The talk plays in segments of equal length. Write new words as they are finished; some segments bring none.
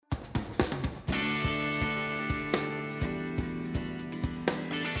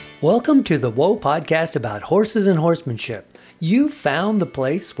Welcome to the Whoa podcast about horses and horsemanship. You found the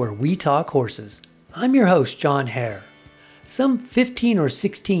place where we talk horses. I'm your host, John Hare. Some 15 or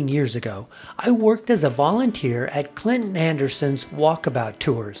 16 years ago, I worked as a volunteer at Clinton Anderson's walkabout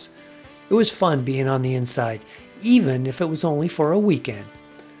tours. It was fun being on the inside, even if it was only for a weekend.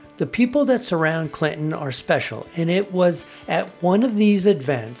 The people that surround Clinton are special, and it was at one of these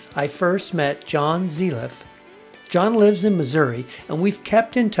events I first met John Zeliff. John lives in Missouri, and we've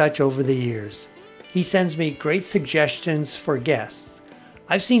kept in touch over the years. He sends me great suggestions for guests.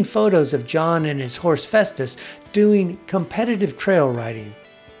 I've seen photos of John and his horse Festus doing competitive trail riding.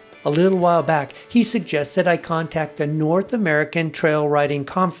 A little while back, he suggested I contact the North American Trail Riding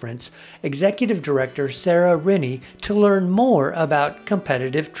Conference Executive Director Sarah Rennie to learn more about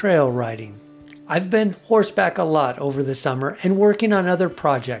competitive trail riding. I've been horseback a lot over the summer and working on other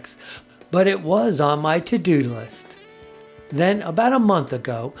projects, but it was on my to-do list. Then, about a month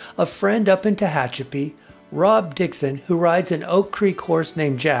ago, a friend up in Tehachapi, Rob Dixon, who rides an Oak Creek horse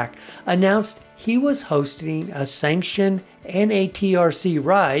named Jack, announced he was hosting a sanctioned NATRC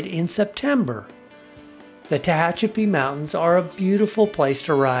ride in September. The Tehachapi Mountains are a beautiful place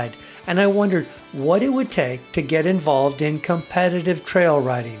to ride, and I wondered what it would take to get involved in competitive trail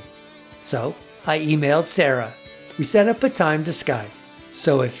riding. So, I emailed Sarah. We set up a time to Skype.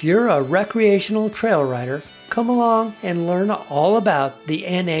 So if you're a recreational trail rider, come along and learn all about the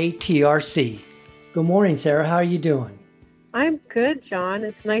NATRC. Good morning, Sarah. How are you doing? I'm good, John.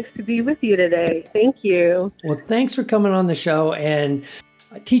 It's nice to be with you today. Thank you. Well, thanks for coming on the show and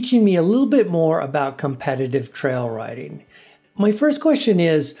teaching me a little bit more about competitive trail riding. My first question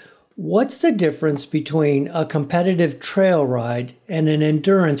is, what's the difference between a competitive trail ride and an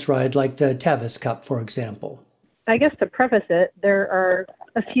endurance ride like the Tevis Cup, for example? I guess to preface it, there are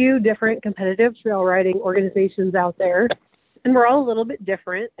a few different competitive trail riding organizations out there, and we're all a little bit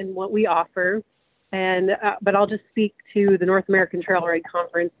different in what we offer. But I'll just speak to the North American Trail Ride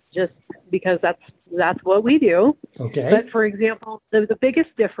Conference just because that's what we do. Okay. But for example, the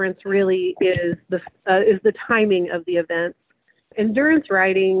biggest difference really is the timing of the event. Endurance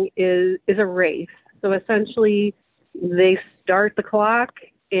riding is a race, so essentially they start the clock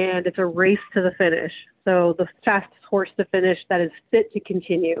and it's a race to the finish. So the fastest horse to finish that is fit to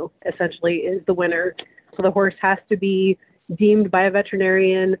continue essentially is the winner. So the horse has to be deemed by a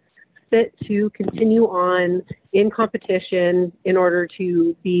veterinarian fit to continue on in competition in order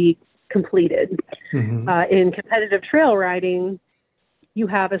to be completed. Mm-hmm. In competitive trail riding, you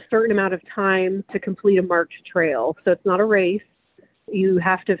have a certain amount of time to complete a marked trail. So it's not a race. You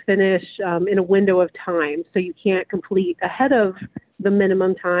have to finish in a window of time. So you can't complete ahead of the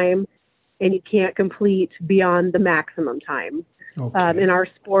minimum time, and you can't complete beyond the maximum time. Okay. In our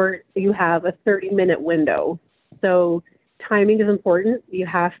sport, you have a 30-minute window. So timing is important. You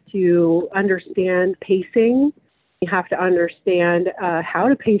have to understand pacing. You have to understand how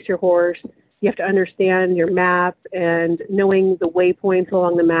to pace your horse. You have to understand your map and knowing the waypoints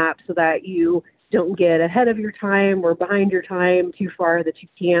along the map so that you don't get ahead of your time or behind your time too far that you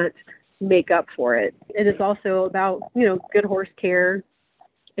can't make up for it. It is also about, good horse care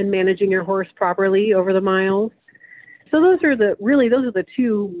and managing your horse properly over the miles. So those are the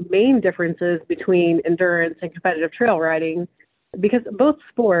two main differences between endurance and competitive trail riding, because both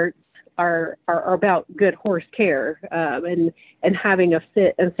sports are about good horse care and having a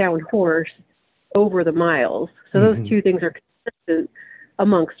fit and sound horse over the miles. So those two things are consistent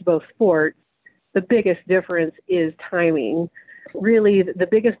amongst both sports. The biggest difference is timing. Really, the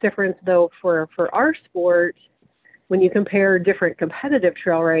biggest difference, though, for our sport, when you compare different competitive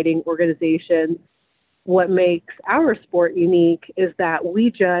trail riding organizations, what makes our sport unique is that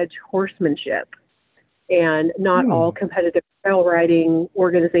we judge horsemanship, and not all competitive trail riding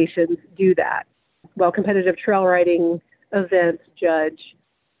organizations do that. While competitive trail riding events judge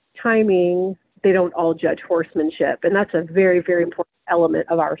timing, they don't all judge horsemanship, and that's a very, very important element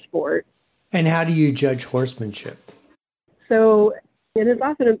of our sport. And how do you judge horsemanship? So it is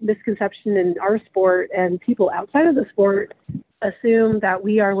often a misconception in our sport, and people outside of the sport assume that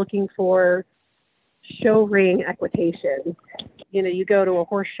we are looking for show ring equitation. You go to a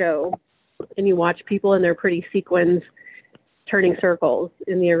horse show and you watch people in their pretty sequins turning circles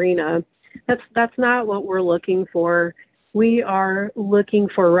in the arena. That's not what we're looking for. We are looking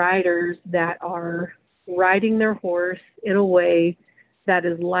for riders that are riding their horse in a way that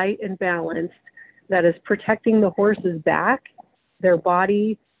is light and balanced, that is protecting the horse's back, their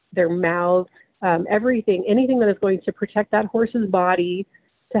body, their mouth, anything that is going to protect that horse's body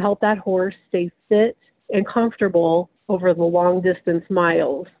to help that horse stay fit and comfortable over the long distance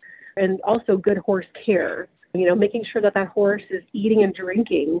miles. And also good horse care, making sure that horse is eating and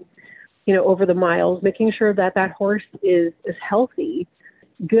drinking over the miles, making sure that that horse is healthy,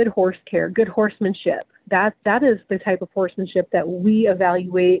 good horse care, good horsemanship. That is the type of horsemanship that we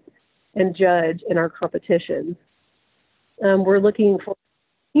evaluate and judge in our competitions. We're looking for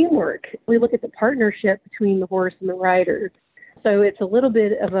teamwork. We look at the partnership between the horse and the rider. So it's a little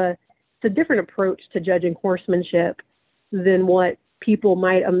bit of it's a different approach to judging horsemanship than what people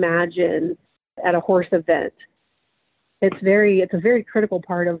might imagine at a horse event. It's a very critical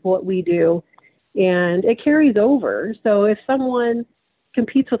part of what we do, and it carries over. So if someone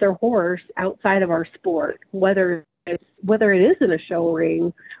competes with their horse outside of our sport, whether it is in a show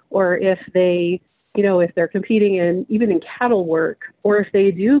ring, or if if they're competing even in cattle work, or if they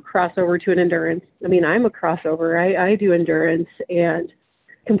do cross over to an endurance. I mean, I'm a crossover. I do endurance and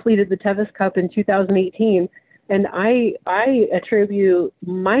completed the Tevis Cup in 2018. And I attribute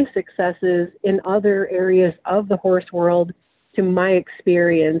my successes in other areas of the horse world to my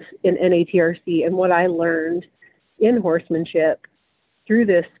experience in NATRC and what I learned in horsemanship through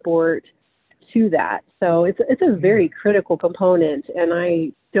this sport to that. So it's a very critical component, and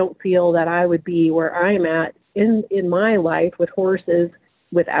I don't feel that I would be where I'm at in my life with horses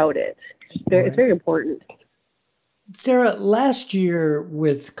without it. It's very important. Sarah, last year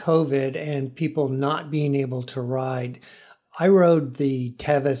with COVID and people not being able to ride, I rode the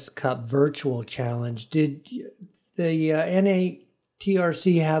Tevis Cup Virtual Challenge. Did the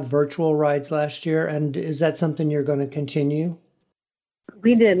NATRC have virtual rides last year, and is that something you're going to continue?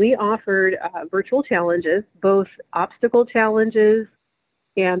 We did. We offered virtual challenges, both obstacle challenges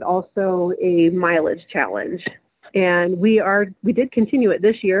and also a mileage challenge. And we did continue it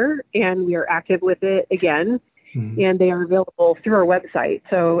this year, and we are active with it again. Mm-hmm. And they are available through our website.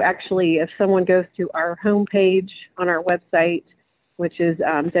 So actually, if someone goes to our homepage on our website, which is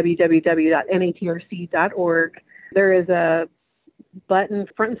www.natrc.org, there is a button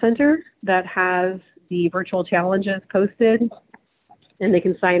front and center that has the virtual challenges posted, and they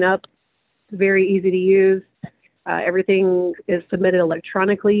can sign up. It's very easy to use. Everything is submitted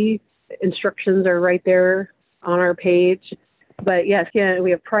electronically. Instructions are right there on our page. But yes, again,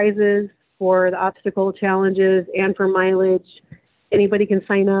 we have prizes for the obstacle challenges and for mileage. Anybody can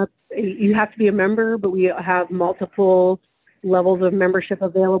sign up. You have to be a member, but we have multiple levels of membership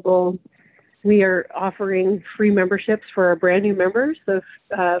available. We are offering free memberships for our brand new members. So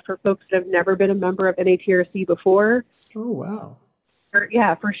for folks that have never been a member of NATRC before. Oh, wow.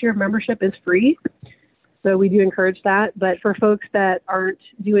 First year membership is free. So we do encourage that. But for folks that aren't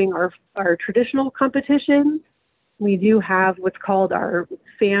doing our traditional competitions, we do have what's called our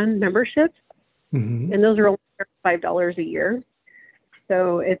fan memberships, mm-hmm. and those are only $5 a year.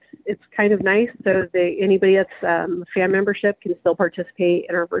 So it's kind of nice. So anybody that's fan membership can still participate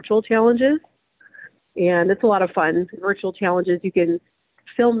in our virtual challenges, and it's a lot of fun. Virtual challenges, you can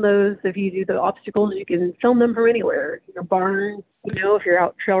film those. If you do the obstacles, you can film them from anywhere. Your barn, if you're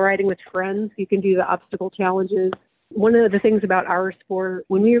out trail riding with friends, you can do the obstacle challenges. One of the things about our sport,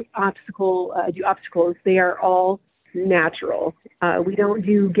 when we do obstacles, they are all natural. We don't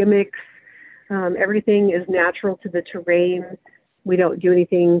do gimmicks. Everything is natural to the terrain. We don't do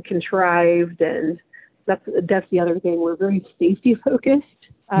anything contrived, and that's the other thing. We're very safety focused.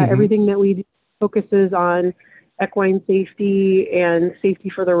 Mm-hmm. Everything that we do focuses on equine safety and safety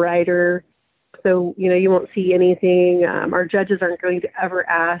for the rider. So, you won't see anything. Our judges aren't going to ever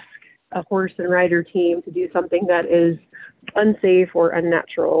ask a horse and rider team to do something that is unsafe or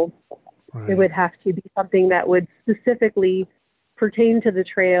unnatural. Right. It would have to be something that would specifically pertain to the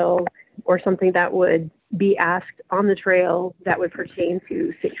trail, or something that would be asked on the trail that would pertain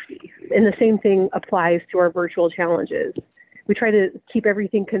to safety. And the same thing applies to our virtual challenges. We try to keep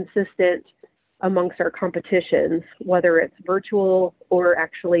everything consistent amongst our competitions, whether it's virtual or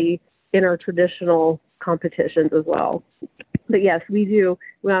actually in our traditional competitions as well. But yes, we do.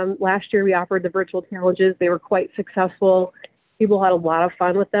 Last year we offered the virtual challenges. They were quite successful. People had a lot of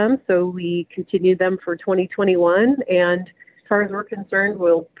fun with them, so we continued them for 2021. And as far as we're concerned,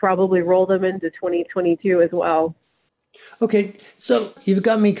 we'll probably roll them into 2022 as well. Okay, so you've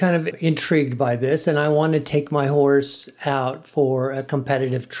got me kind of intrigued by this, and I want to take my horse out for a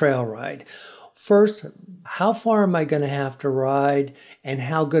competitive trail ride. First, how far am I going to have to ride, and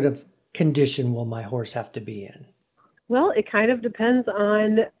how good of condition will my horse have to be in? Well, it kind of depends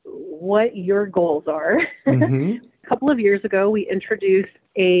on what your goals are. Mm-hmm. A couple of years ago, we introduced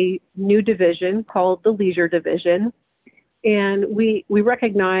a new division called the Leisure Division, and we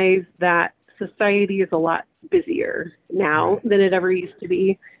recognize that society is a lot busier now than it ever used to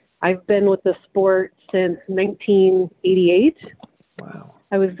be. I've been with the sport since 1988. Wow.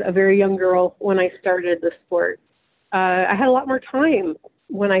 I was a very young girl when I started the sport. I had a lot more time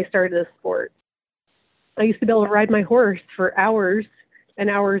when I started this sport. I used to be able to ride my horse for hours and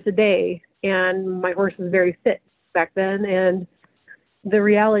hours a day, and my horse was very fit back then. And the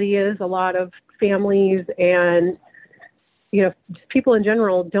reality is a lot of families and, just people in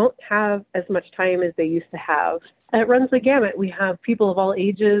general don't have as much time as they used to have. It runs the gamut. We have people of all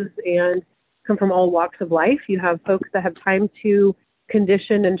ages and come from all walks of life. You have folks that have time to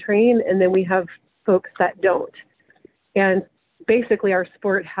condition and train, and then we have folks that don't. And basically our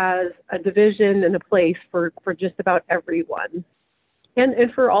sport has a division and a place for just about everyone, and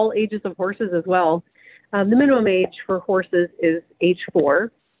for all ages of horses as well. The minimum age for horses is age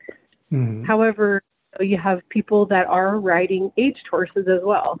 4. Mm-hmm. However, you have people that are riding aged horses as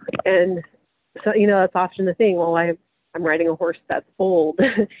well. And so, that's often the thing. Well, I'm riding a horse that's old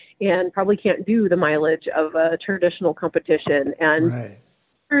and probably can't do the mileage of a traditional competition. And right.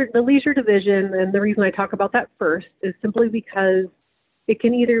 For the leisure division, and the reason I talk about that first is simply because it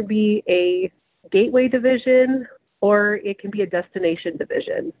can either be a gateway division or it can be a destination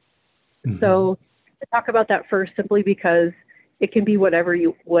division. Mm-hmm. So I talk about that first simply because it can be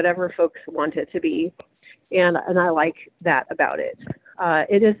whatever folks want it to be. And I like that about it.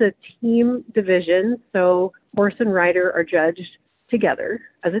 It is a team division, so horse and rider are judged together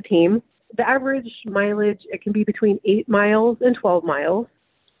as a team. The average mileage, it can be between 8 miles and 12 miles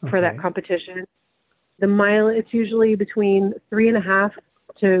for that competition. The mile, it's usually between 3.5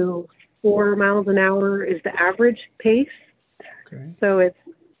 to 4 miles an hour is the average pace. Okay. So it's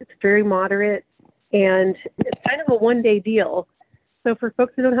very moderate, and it's kind of a one-day deal. So for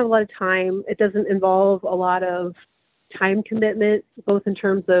folks who don't have a lot of time, it doesn't involve a lot of time commitment, both in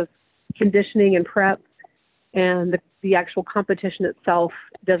terms of conditioning and prep, and the actual competition itself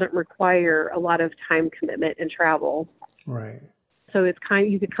doesn't require a lot of time commitment and travel. Right. So it's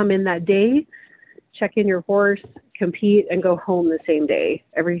you could come in that day, check in your horse, compete, and go home the same day.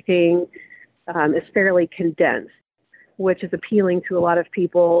 Everything is fairly condensed, which is appealing to a lot of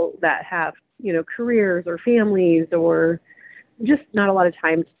people that have, careers or families or just not a lot of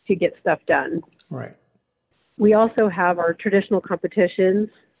time to get stuff done. Right. We also have our traditional competitions,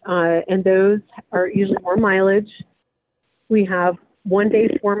 and those are usually more mileage. We have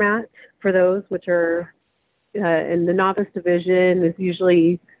one-day formats for those, which are in the novice division is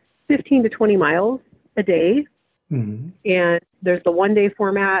usually 15 to 20 miles a day. Mm-hmm. And there's the one-day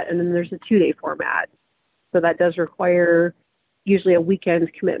format, and then there's a 2-day format. So that does require usually a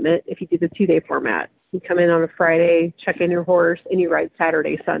weekend commitment if you do the 2-day format. You come in on a Friday, check in your horse, and you ride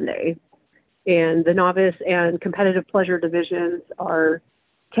Saturday, Sunday. And the novice and competitive pleasure divisions are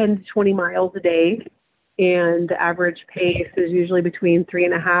 10 to 20 miles a day, and the average pace is usually between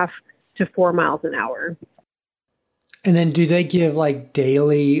 3.5 to 4 miles an hour. And then do they give like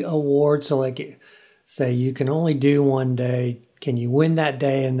daily awards? So like, say you can only do one day. Can you win that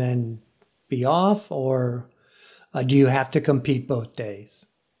day and then be off? Or do you have to compete both days?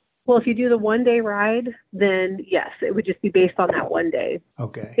 Well, if you do the one-day ride, then yes, it would just be based on that one day.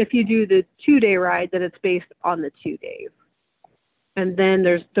 Okay. If you do the 2-day ride, then it's based on the 2 days. And then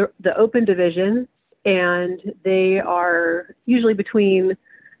there's the open division, and they are usually between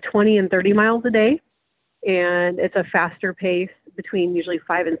 20 and 30 miles a day. And it's a faster pace between usually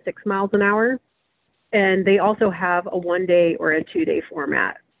 5 and 6 miles an hour. And they also have a 1-day or a 2-day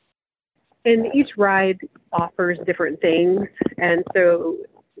format. And each ride offers different things. And so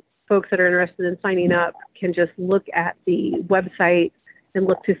folks that are interested in signing up can just look at the website and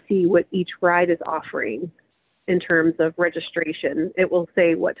look to see what each ride is offering in terms of registration. It will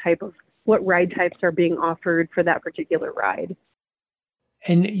say what ride types are being offered for that particular ride.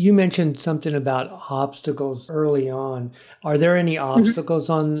 And you mentioned something about obstacles early on. Are there any obstacles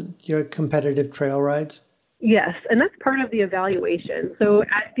on your competitive trail rides? Yes, and that's part of the evaluation. So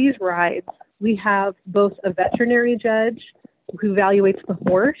at these rides, we have both a veterinary judge who evaluates the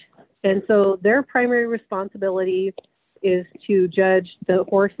horse. And so their primary responsibility is to judge the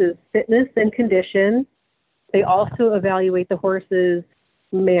horse's fitness and condition. They also evaluate the horse's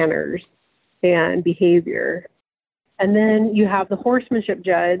manners and behavior. And then you have the horsemanship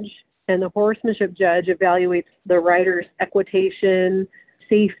judge, and the horsemanship judge evaluates the rider's equitation,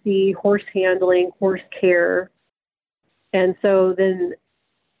 safety, horse handling, horse care. And so then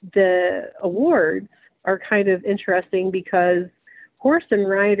the awards are kind of interesting because horse and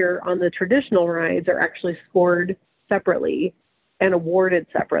rider on the traditional rides are actually scored separately and awarded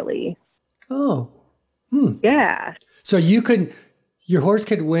separately. Oh. Yeah. So your horse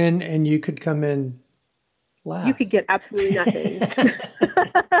could win and you could come in last. You could get absolutely nothing.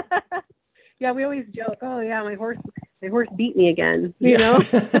 Yeah, we always joke, oh yeah, my horse beat me again, you know?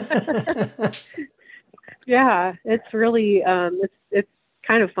 Yeah, it's really, it's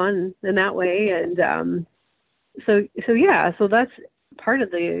kind of fun in that way. And so that's part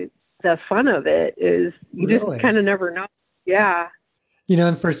of the fun of it is you just Really? kind of never know. Yeah.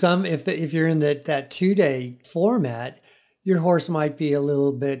 And for some, if you're in that 2-day format, your horse might be a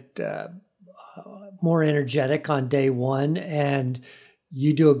little bit more energetic on day one, and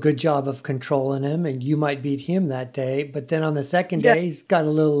you do a good job of controlling him, and you might beat him that day. But then on the second Yes, day, he's got a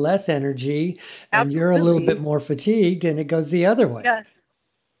little less energy, and you're a little bit absolutely. more fatigued, and it goes the other way. Yes.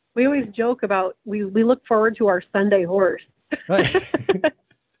 We always joke about we look forward to our Sunday horse. Right?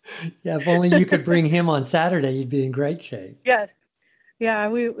 Yeah, if only you could bring him on Saturday, you'd be in great shape. Yes. Yeah,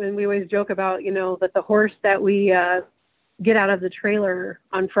 we always joke about, that the horse that we get out of the trailer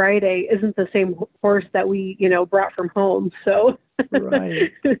on Friday isn't the same horse that we, brought from home. So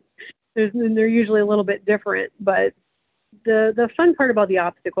Right. they're usually a little bit different. But the fun part about the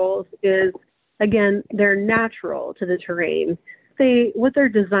obstacles is, again, they're natural to the terrain. What they're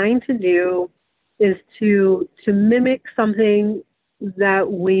designed to do is to mimic something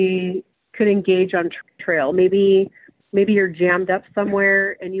that we could engage on trail. Maybe you're jammed up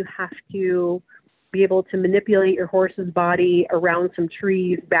somewhere and you have to be able to manipulate your horse's body around some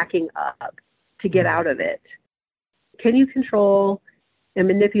trees backing up to get out of it. Can you control and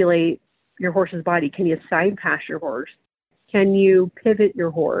manipulate your horse's body? Can you side pass your horse? Can you pivot your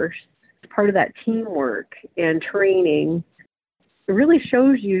horse? Part of that teamwork and training, it really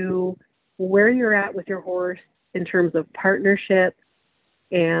shows you where you're at with your horse in terms of partnership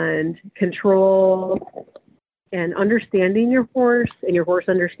and control and understanding your horse and your horse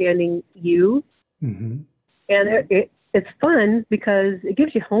understanding you. Mm-hmm. And it's fun because it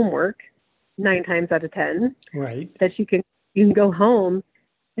gives you homework 9 times out of 10. Right. That you can go home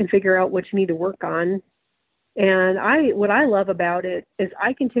and figure out what you need to work on. And what I love about it is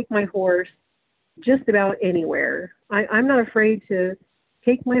I can take my horse just about anywhere. I'm not afraid to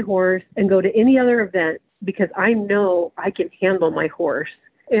take my horse and go to any other event because I know I can handle my horse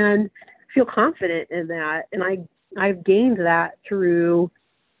and feel confident in that. And I've gained that through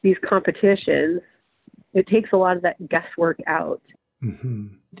these competitions. It takes a lot of that guesswork out. Mm-hmm.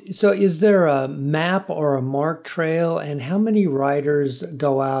 So is there a map or a marked trail, and how many riders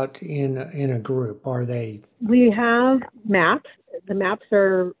go out in a group? Are they? We have maps. The maps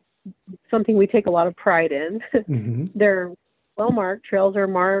are something we take a lot of pride in. Mm-hmm. They're well marked. Trails are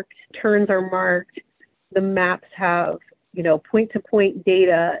marked. Turns are marked. The maps have, point-to-point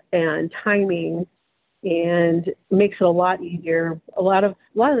data and timing, and makes it a lot easier. A lot of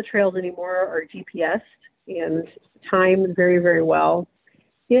the trails anymore are GPS and timed very, very well.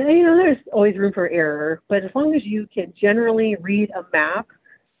 Yeah, there's always room for error, but as long as you can generally read a map,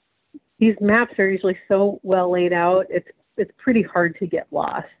 these maps are usually so well laid out, it's pretty hard to get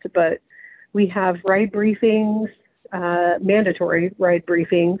lost. But we have ride briefings, mandatory ride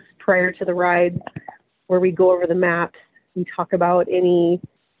briefings prior to the ride, where we go over the maps. We talk about any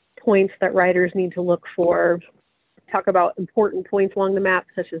points that riders need to look for, talk about important points along the map,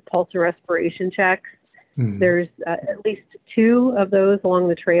 such as pulse and respiration checks. Mm-hmm. There's at least 2 of those along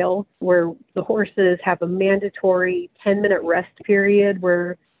the trail where the horses have a mandatory 10-minute rest period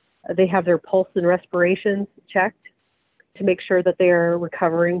where they have their pulse and respirations checked to make sure that they are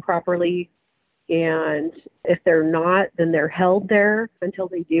recovering properly. And if they're not, then they're held there until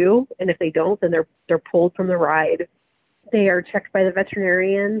they do. And if they don't, then they're pulled from the ride. They are checked by the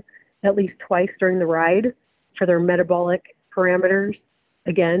veterinarian at least twice during the ride for their metabolic parameters,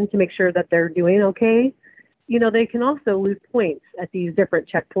 again, to make sure that they're doing okay. They can also lose points at these different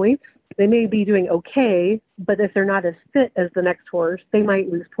checkpoints. They may be doing okay, but if they're not as fit as the next horse, they might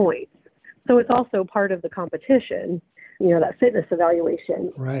lose points. So it's also part of the competition, that fitness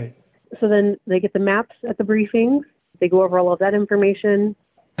evaluation. Right. So then they get the maps at the briefings. They go over all of that information.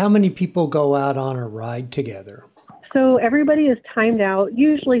 How many people go out on a ride together? So everybody is timed out,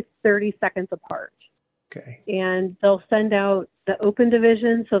 usually 30 seconds apart. Okay. And they'll send out the open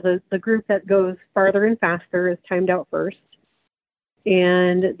division. So the group that goes farther and faster is timed out first.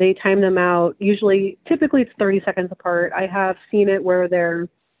 And they time them out. Typically it's 30 seconds apart. I have seen it where they're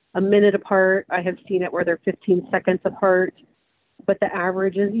a minute apart. I have seen it where they're 15 seconds apart. But the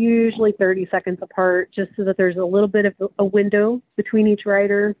average is usually 30 seconds apart, just so that there's a little bit of a window between each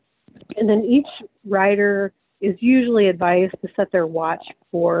rider. And then each rider is usually advised to set their watch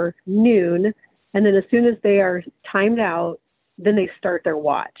for noon. And then as soon as they are timed out, then they start their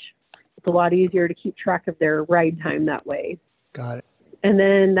watch. It's a lot easier to keep track of their ride time that way. Got it. And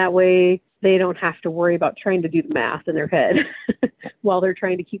then that way they don't have to worry about trying to do the math in their head while they're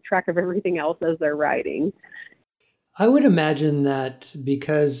trying to keep track of everything else as they're riding. I would imagine that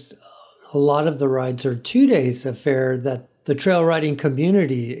because a lot of the rides are 2 days affair, that the trail riding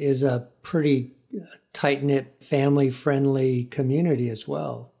community is a pretty tight-knit, family-friendly community as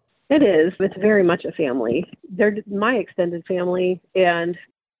well. It is. It's very much a family. They're my extended family, and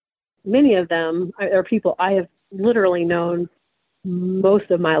many of them are people I have literally known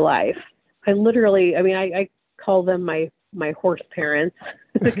most of my life. I call them my horse parents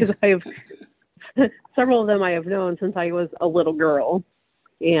because I have several of them I have known since I was a little girl,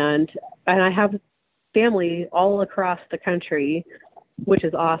 and I have family all across the country, which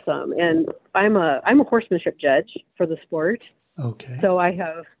is awesome. And I'm a horsemanship judge for the sport. Okay. So I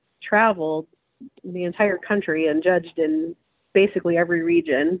have traveled the entire country and judged in basically every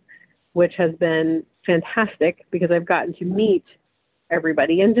region, which has been fantastic because I've gotten to meet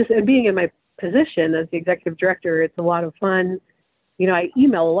everybody. And being in my position as the executive director, it's a lot of fun. I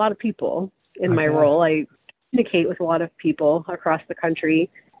email a lot of people in my role. I communicate with a lot of people across the country.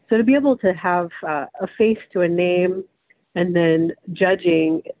 So to be able to have a face to a name and then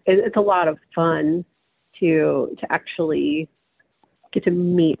judging, it's a lot of fun to actually get to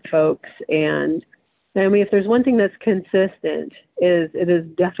meet folks. And if there's one thing that's consistent, it is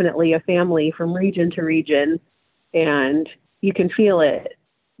definitely a family from region to region. And you can feel it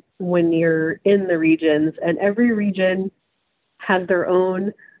when you're in the regions, and every region has their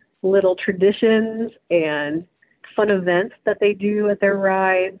own little traditions and fun events that they do at their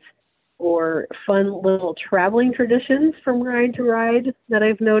rides, or fun little traveling traditions from ride to ride that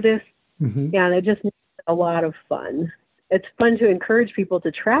I've noticed. Mm-hmm. And it just makes it a lot of fun. It's fun to encourage people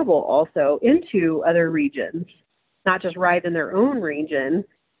to travel also into other regions, not just ride in their own region.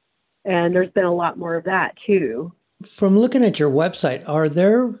 And there's been a lot more of that too. From looking at your website, are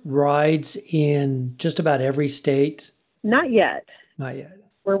there rides in just about every state? Not yet. Not yet.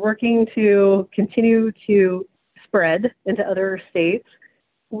 We're working to continue to spread into other states.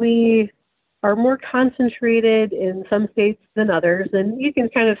 We are more concentrated in some states than others, and you can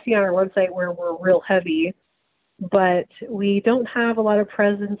kind of see on our website where we're real heavy, but we don't have a lot of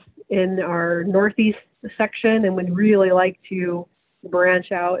presence in our Northeast section, and would really like to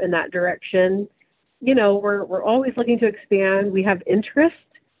branch out in that direction. We're always looking to expand. We have interest,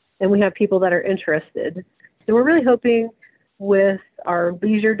 and we have people that are interested. So we're really hoping with our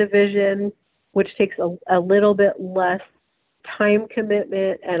leisure division, which takes a little bit less time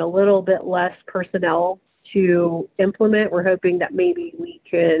commitment and a little bit less personnel to implement, we're hoping that maybe we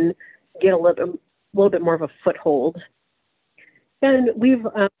can get a little bit more of a foothold. And we've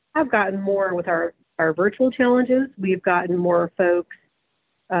have gotten more with our virtual challenges. We've gotten more folks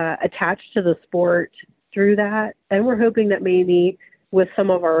attached to the sport through that. And we're hoping that maybe with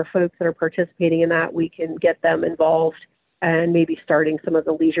some of our folks that are participating in that, we can get them involved and maybe starting some of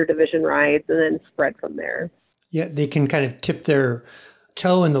the leisure division rides and then spread from there. Yeah, they can kind of tip their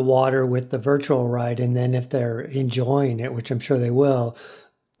toe in the water with the virtual ride. And then if they're enjoying it, which I'm sure they will,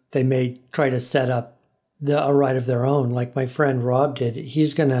 they may try to set up a ride of their own. Like my friend Rob did. He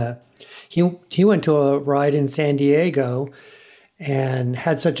went to a ride in San Diego and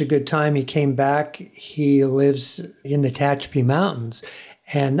had such a good time. He came back. He lives in the Tehachapi Mountains,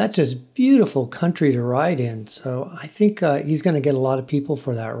 and that's just beautiful country to ride in. So I think he's going to get a lot of people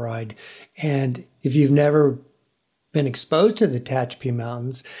for that ride. And if you've never been exposed to the Tehachapi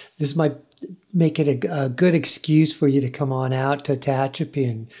Mountains, this might make it a good excuse for you to come on out to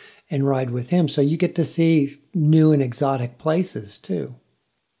Tehachapi and ride with him. So you get to see new and exotic places too.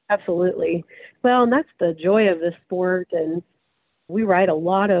 Absolutely. Well, and that's the joy of this sport. And we ride a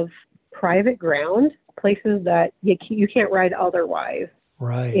lot of private ground, places that you can't ride otherwise.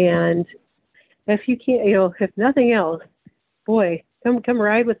 Right. And if you can't, if nothing else, boy, come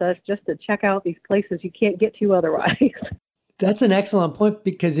ride with us just to check out these places you can't get to otherwise. That's an excellent point,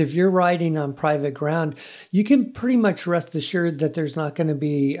 because if you're riding on private ground, you can pretty much rest assured that there's not going to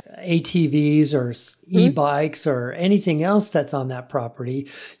be ATVs or e-bikes or anything else that's on that property.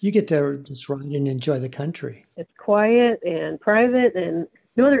 You get to just ride and enjoy the country. It's quiet and private and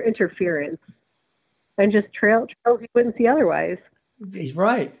no other interference, and just trails you wouldn't see otherwise.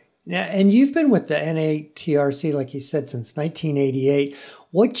 Right. Now, and you've been with the NATRC, like you said, since 1988.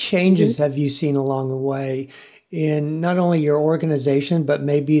 What changes have you seen along the way in not only your organization, but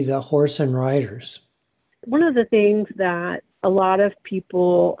maybe the horse and riders? One of the things that a lot of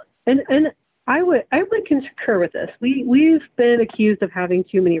people, and I would concur with this. We've been accused of having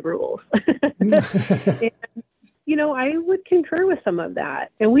too many rules. And, I would concur with some of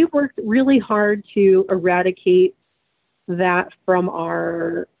that. And we've worked really hard to eradicate that from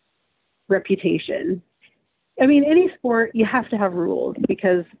our reputation. I mean, any sport, you have to have rules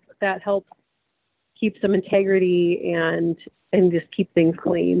because that helps keep some integrity and just keep things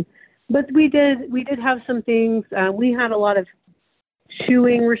clean. But we did have some things. We had a lot of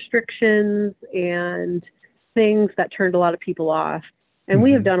shoeing restrictions and things that turned a lot of people off. And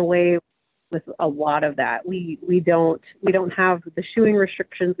we have done away with a lot of that. We don't have the shoeing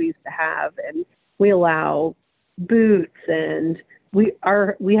restrictions we used to have, and we allow boots, and we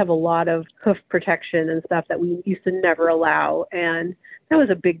have a lot of hoof protection and stuff that we used to never allow, and that was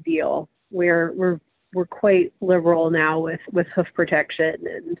a big deal. We're quite liberal now with hoof protection,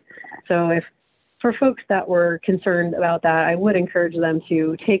 and so if for folks that were concerned about that, I would encourage them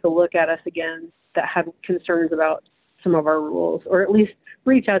to take a look at us again that had concerns about some of our rules, or at least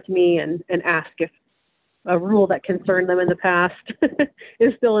reach out to me and ask if a rule that concerned them in the past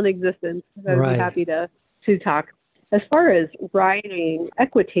is still in existence. I'd be happy to talk. As far as riding,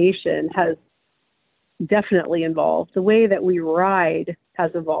 equitation has definitely evolved. The way that we ride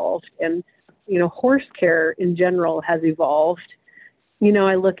has evolved, and horse care in general has evolved.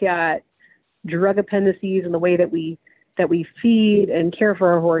 I look at drug appendices, and the way that we feed and care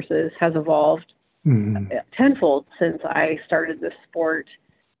for our horses has evolved tenfold since I started this sport.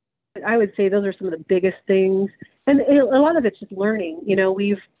 I would say those are some of the biggest things. And a lot of it's just learning.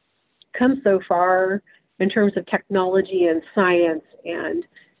 We've come so far in terms of technology and science, and,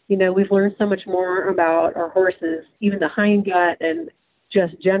 we've learned so much more about our horses, even the hindgut and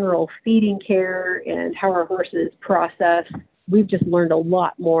just general feeding care and how our horses process. We've just learned a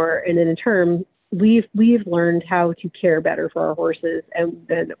lot more. And then in turn, we've learned how to care better for our horses, and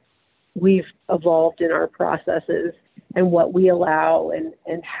then we've evolved in our processes and what we allow and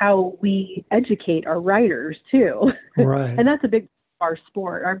how we educate our riders too. Right. And that's a big part of our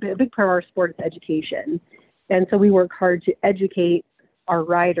sport. A big part of our sport is education. And so we work hard to educate our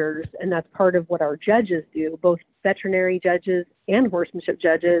riders, and that's part of what our judges do, both veterinary judges and horsemanship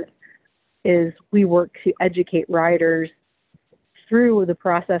judges, is we work to educate riders through the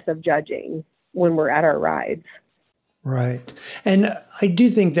process of judging when we're at our rides. Right. And I do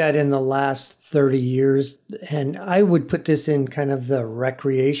think that in the last 30 years, and I would put this in kind of the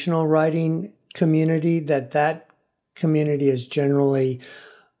recreational riding community, that community is generally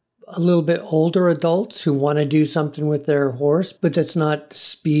a little bit older adults who want to do something with their horse, but that's not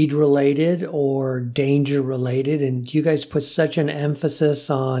speed related or danger related. And you guys put such an emphasis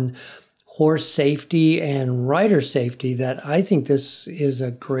on horse safety and rider safety that I think this is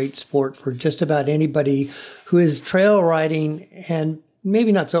a great sport for just about anybody who is trail riding and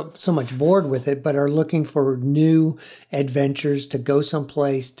maybe not so much bored with it, but are looking for new adventures, to go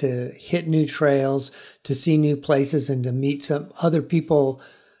someplace, to hit new trails, to see new places, and to meet some other people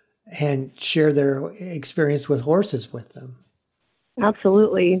and share their experience with horses with them.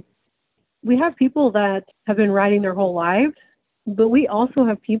 Absolutely. We have people that have been riding their whole lives, but we also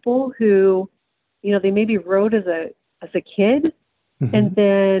have people who, they maybe rode as a kid and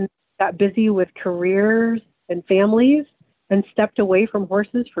then got busy with careers and families and stepped away from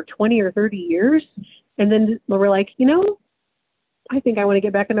horses for 20 or 30 years. And then we're like, I think I want to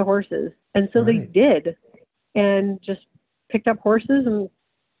get back into horses. And so they did, and just picked up horses and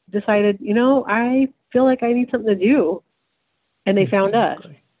decided, I feel like I need something to do. And they found us.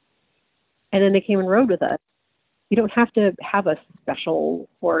 And then they came and rode with us. You don't have to have a special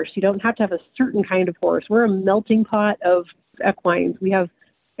horse. You don't have to have a certain kind of horse. We're a melting pot of equines. We have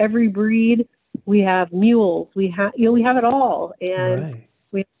every breed. We have mules. We have it all. And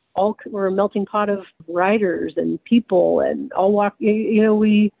we're a melting pot of riders and people, and all walk.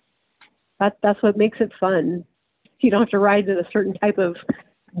 That's what makes it fun. You don't have to ride in a certain type of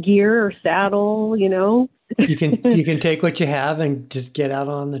gear or saddle. You can take what you have and just get out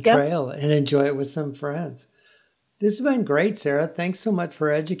on the trail and enjoy it with some friends. This has been great, Sarah. Thanks so much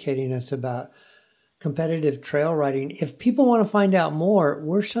for educating us about competitive trail riding. If people want to find out more,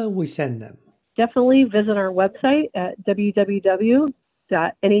 where shall we send them? Definitely visit our website at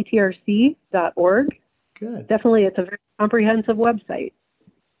www.natrc.org. Good. Definitely, it's a very comprehensive website.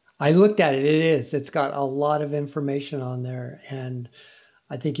 I looked at it. It is. It's got a lot of information on there, and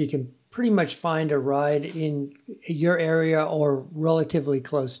I think you can pretty much find a ride in your area or relatively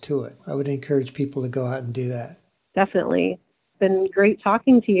close to it. I would encourage people to go out and do that. Definitely. It's been great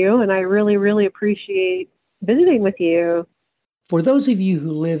talking to you, and I really, really appreciate visiting with you. For those of you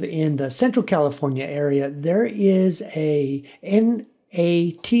who live in the Central California area, there is a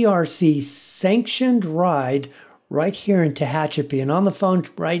NATRC sanctioned ride right here in Tehachapi. And on the phone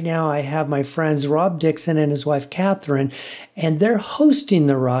right now, I have my friends Rob Dixon and his wife Catherine, and they're hosting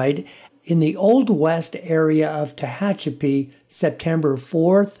the ride in the Old West area of Tehachapi, September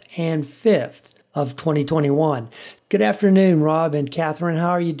 4th and 5th of 2021. Good afternoon, Rob and Catherine.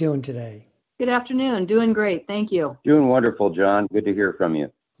 How are you doing today? Good afternoon. Doing great. Thank you. Doing wonderful, John. Good to hear from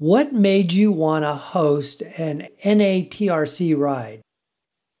you. What made you want to host an NATRC ride?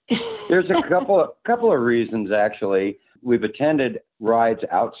 There's a couple of reasons, actually. We've attended rides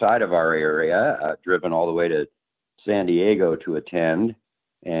outside of our area, driven all the way to San Diego to attend,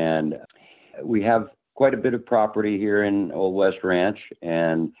 and we have quite a bit of property here in Old West Ranch,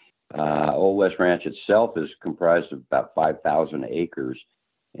 and Old West Ranch itself is comprised of about 5,000 acres.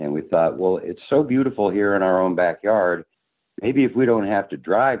 And we thought, well, it's so beautiful here in our own backyard. Maybe if we don't have to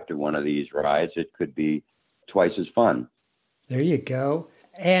drive to one of these rides, it could be twice as fun. There you go.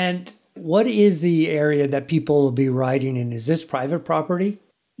 And what is the area that people will be riding in? Is this private property?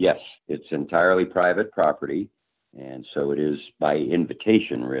 Yes, it's entirely private property. And so it is by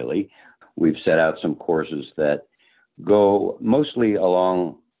invitation, really. We've set out some courses that go mostly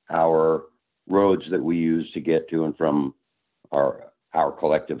along our roads that we use to get to and from our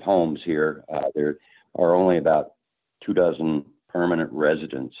collective homes here. There are only about 24 permanent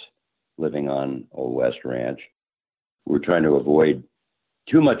residents living on Old West Ranch. We're trying to avoid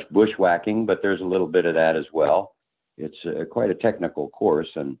too much bushwhacking, but there's a little bit of that as well. It's quite a technical course,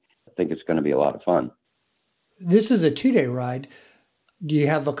 and I think it's going to be a lot of fun. This is a 2-day ride. Do you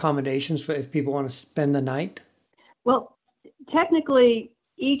have accommodations for if people want to spend the night? Well, technically,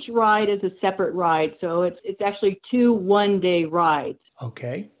 each ride is a separate ride, so it's actually 2 one-day rides.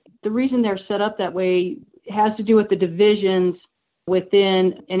 Okay. The reason they're set up that way has to do with the divisions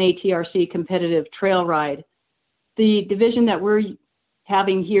within NATRC competitive trail ride. The division that we're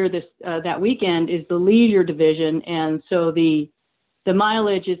having here that weekend is the leisure division, and so the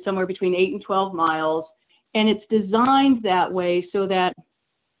mileage is somewhere between 8 and 12 miles, and it's designed that way so that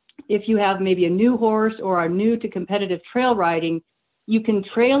if you have maybe a new horse or are new to competitive trail riding, you can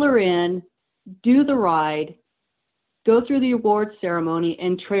trailer in, do the ride, go through the awards ceremony,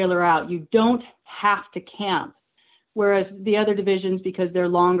 and trailer out. You don't have to camp. Whereas the other divisions, because they're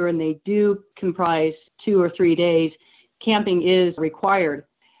longer and they do comprise 2 or 3 days, camping is required.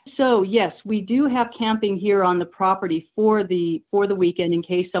 So yes, we do have camping here on the property for the weekend in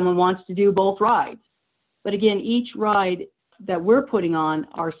case someone wants to do both rides. But again, each ride that we're putting on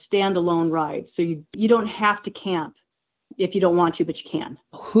are standalone rides. So you don't have to camp if you don't want to, but you can.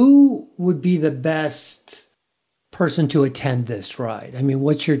 Who would be the best person to attend this ride? I mean,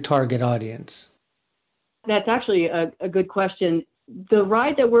 what's your target audience? That's actually a good question. The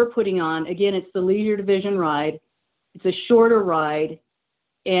ride that we're putting on, again, it's the leisure division ride. It's a shorter ride.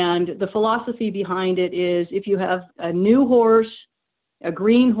 And the philosophy behind it is if you have a new horse, a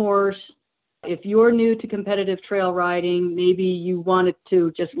green horse, if you're new to competitive trail riding, maybe you wanted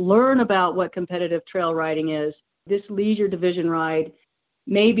to just learn about what competitive trail riding is, this leisure division ride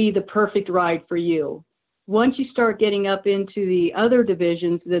may be the perfect ride for you. Once you start getting up into the other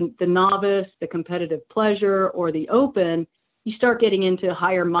divisions, the novice, the competitive pleasure, or the open, you start getting into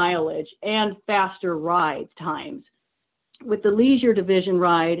higher mileage and faster ride times. With the leisure division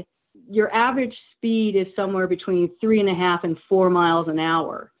ride, your average speed is somewhere between 3.5 and 4 miles an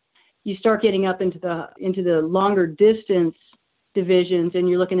hour. You start getting up into the longer distance divisions, and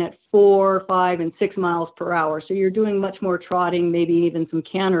you're looking at 4, 5, and 6 miles per hour. So you're doing much more trotting, maybe even some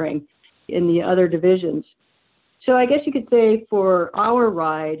cantering in the other divisions. So I guess you could say for our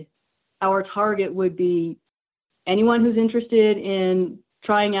ride, our target would be anyone who's interested in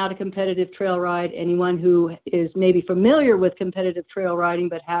trying out a competitive trail ride, anyone who is maybe familiar with competitive trail riding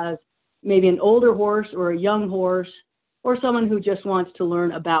but has maybe an older horse or a young horse, or someone who just wants to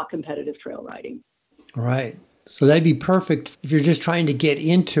learn about competitive trail riding. Right. So that'd be perfect if you're just trying to get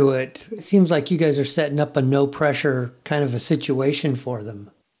into it. It seems like you guys are setting up a no pressure kind of a situation for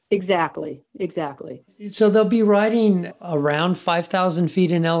them. Exactly. So they'll be riding around 5,000 feet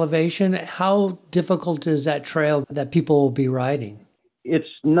in elevation. How difficult is that trail that people will be riding? It's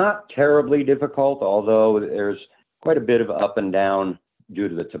not terribly difficult, although there's quite a bit of up and down due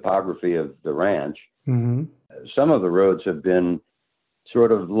to the topography of the ranch. Mm-hmm. Some of the roads have been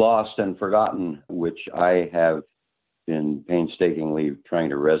sort of lost and forgotten, which I have been painstakingly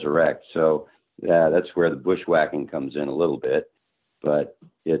trying to resurrect. So that's where the bushwhacking comes in a little bit. But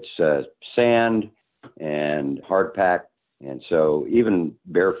it's sand and hard pack, and so even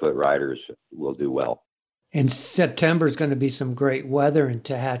barefoot riders will do well. And September is going to be some great weather in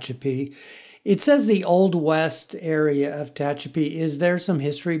Tehachapi. It says the Old West area of Tehachapi. Is there some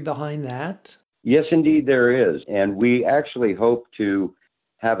history behind that? Yes, indeed there is. And we actually hope to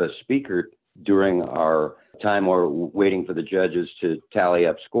have a speaker during our time or waiting for the judges to tally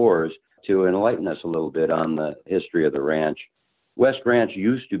up scores to enlighten us a little bit on the history of the ranch. West Ranch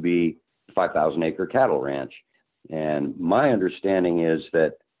used to be a 5,000-acre cattle ranch. And my understanding is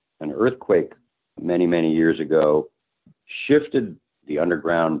that an earthquake many, many years ago shifted the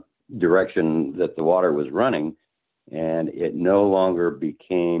underground direction that the water was running, and it no longer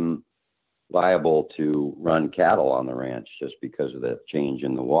became viable to run cattle on the ranch just because of the change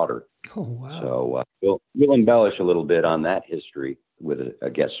in the water. Oh, wow. So we'll embellish a little bit on that history with a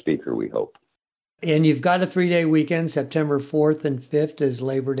guest speaker, we hope. And you've got a 3-day weekend. September 4th and 5th is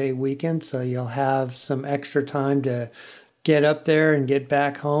Labor Day weekend, so you'll have some extra time to get up there and get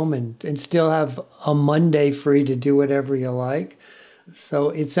back home and still have a Monday free to do whatever you like. So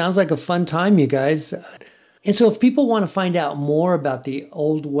it sounds like a fun time, you guys. And so if people want to find out more about the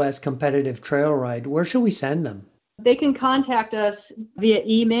Old West Competitive Trail Ride, where should we send them? They can contact us via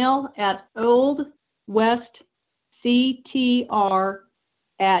email at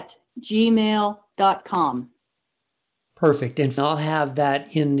oldwestctr@gmail.com. Perfect. And I'll have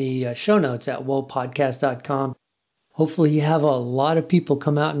that in the show notes at whoapodcast.com. Hopefully you have a lot of people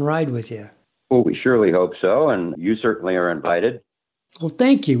come out and ride with you. Well, we surely hope so, and you certainly are invited. Well,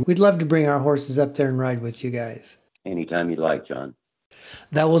 thank you. We'd love to bring our horses up there and ride with you guys. Anytime you'd like, John.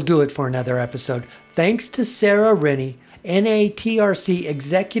 That will do it for another episode. Thanks to Sarah Rennie, NATRC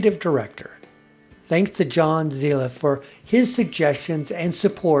Executive Director. Thanks to John Zila for his suggestions and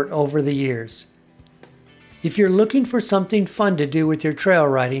support over the years. If you're looking for something fun to do with your trail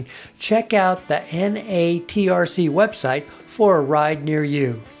riding, check out the NATRC website for a ride near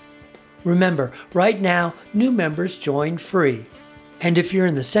you. Remember, right now, new members join free. And if you're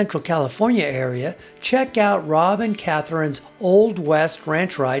in the Central California area, check out Rob and Catherine's Old West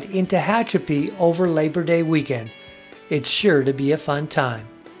Ranch Ride in Tehachapi over Labor Day weekend. It's sure to be a fun time.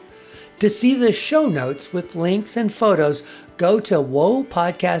 To see the show notes with links and photos, go to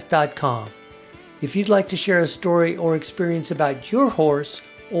whoapodcast.com. If you'd like to share a story or experience about your horse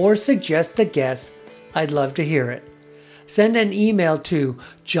or suggest a guest, I'd love to hear it. Send an email to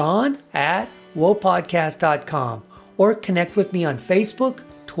john@whoapodcast.com or connect with me on Facebook,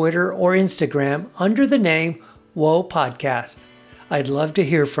 Twitter, or Instagram under the name Whoa Podcast. I'd love to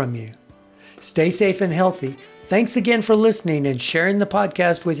hear from you. Stay safe and healthy. Thanks again for listening and sharing the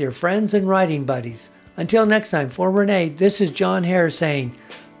podcast with your friends and riding buddies. Until next time, for Renee, this is John Hare saying,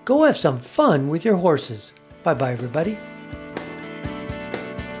 go have some fun with your horses. Bye-bye, everybody.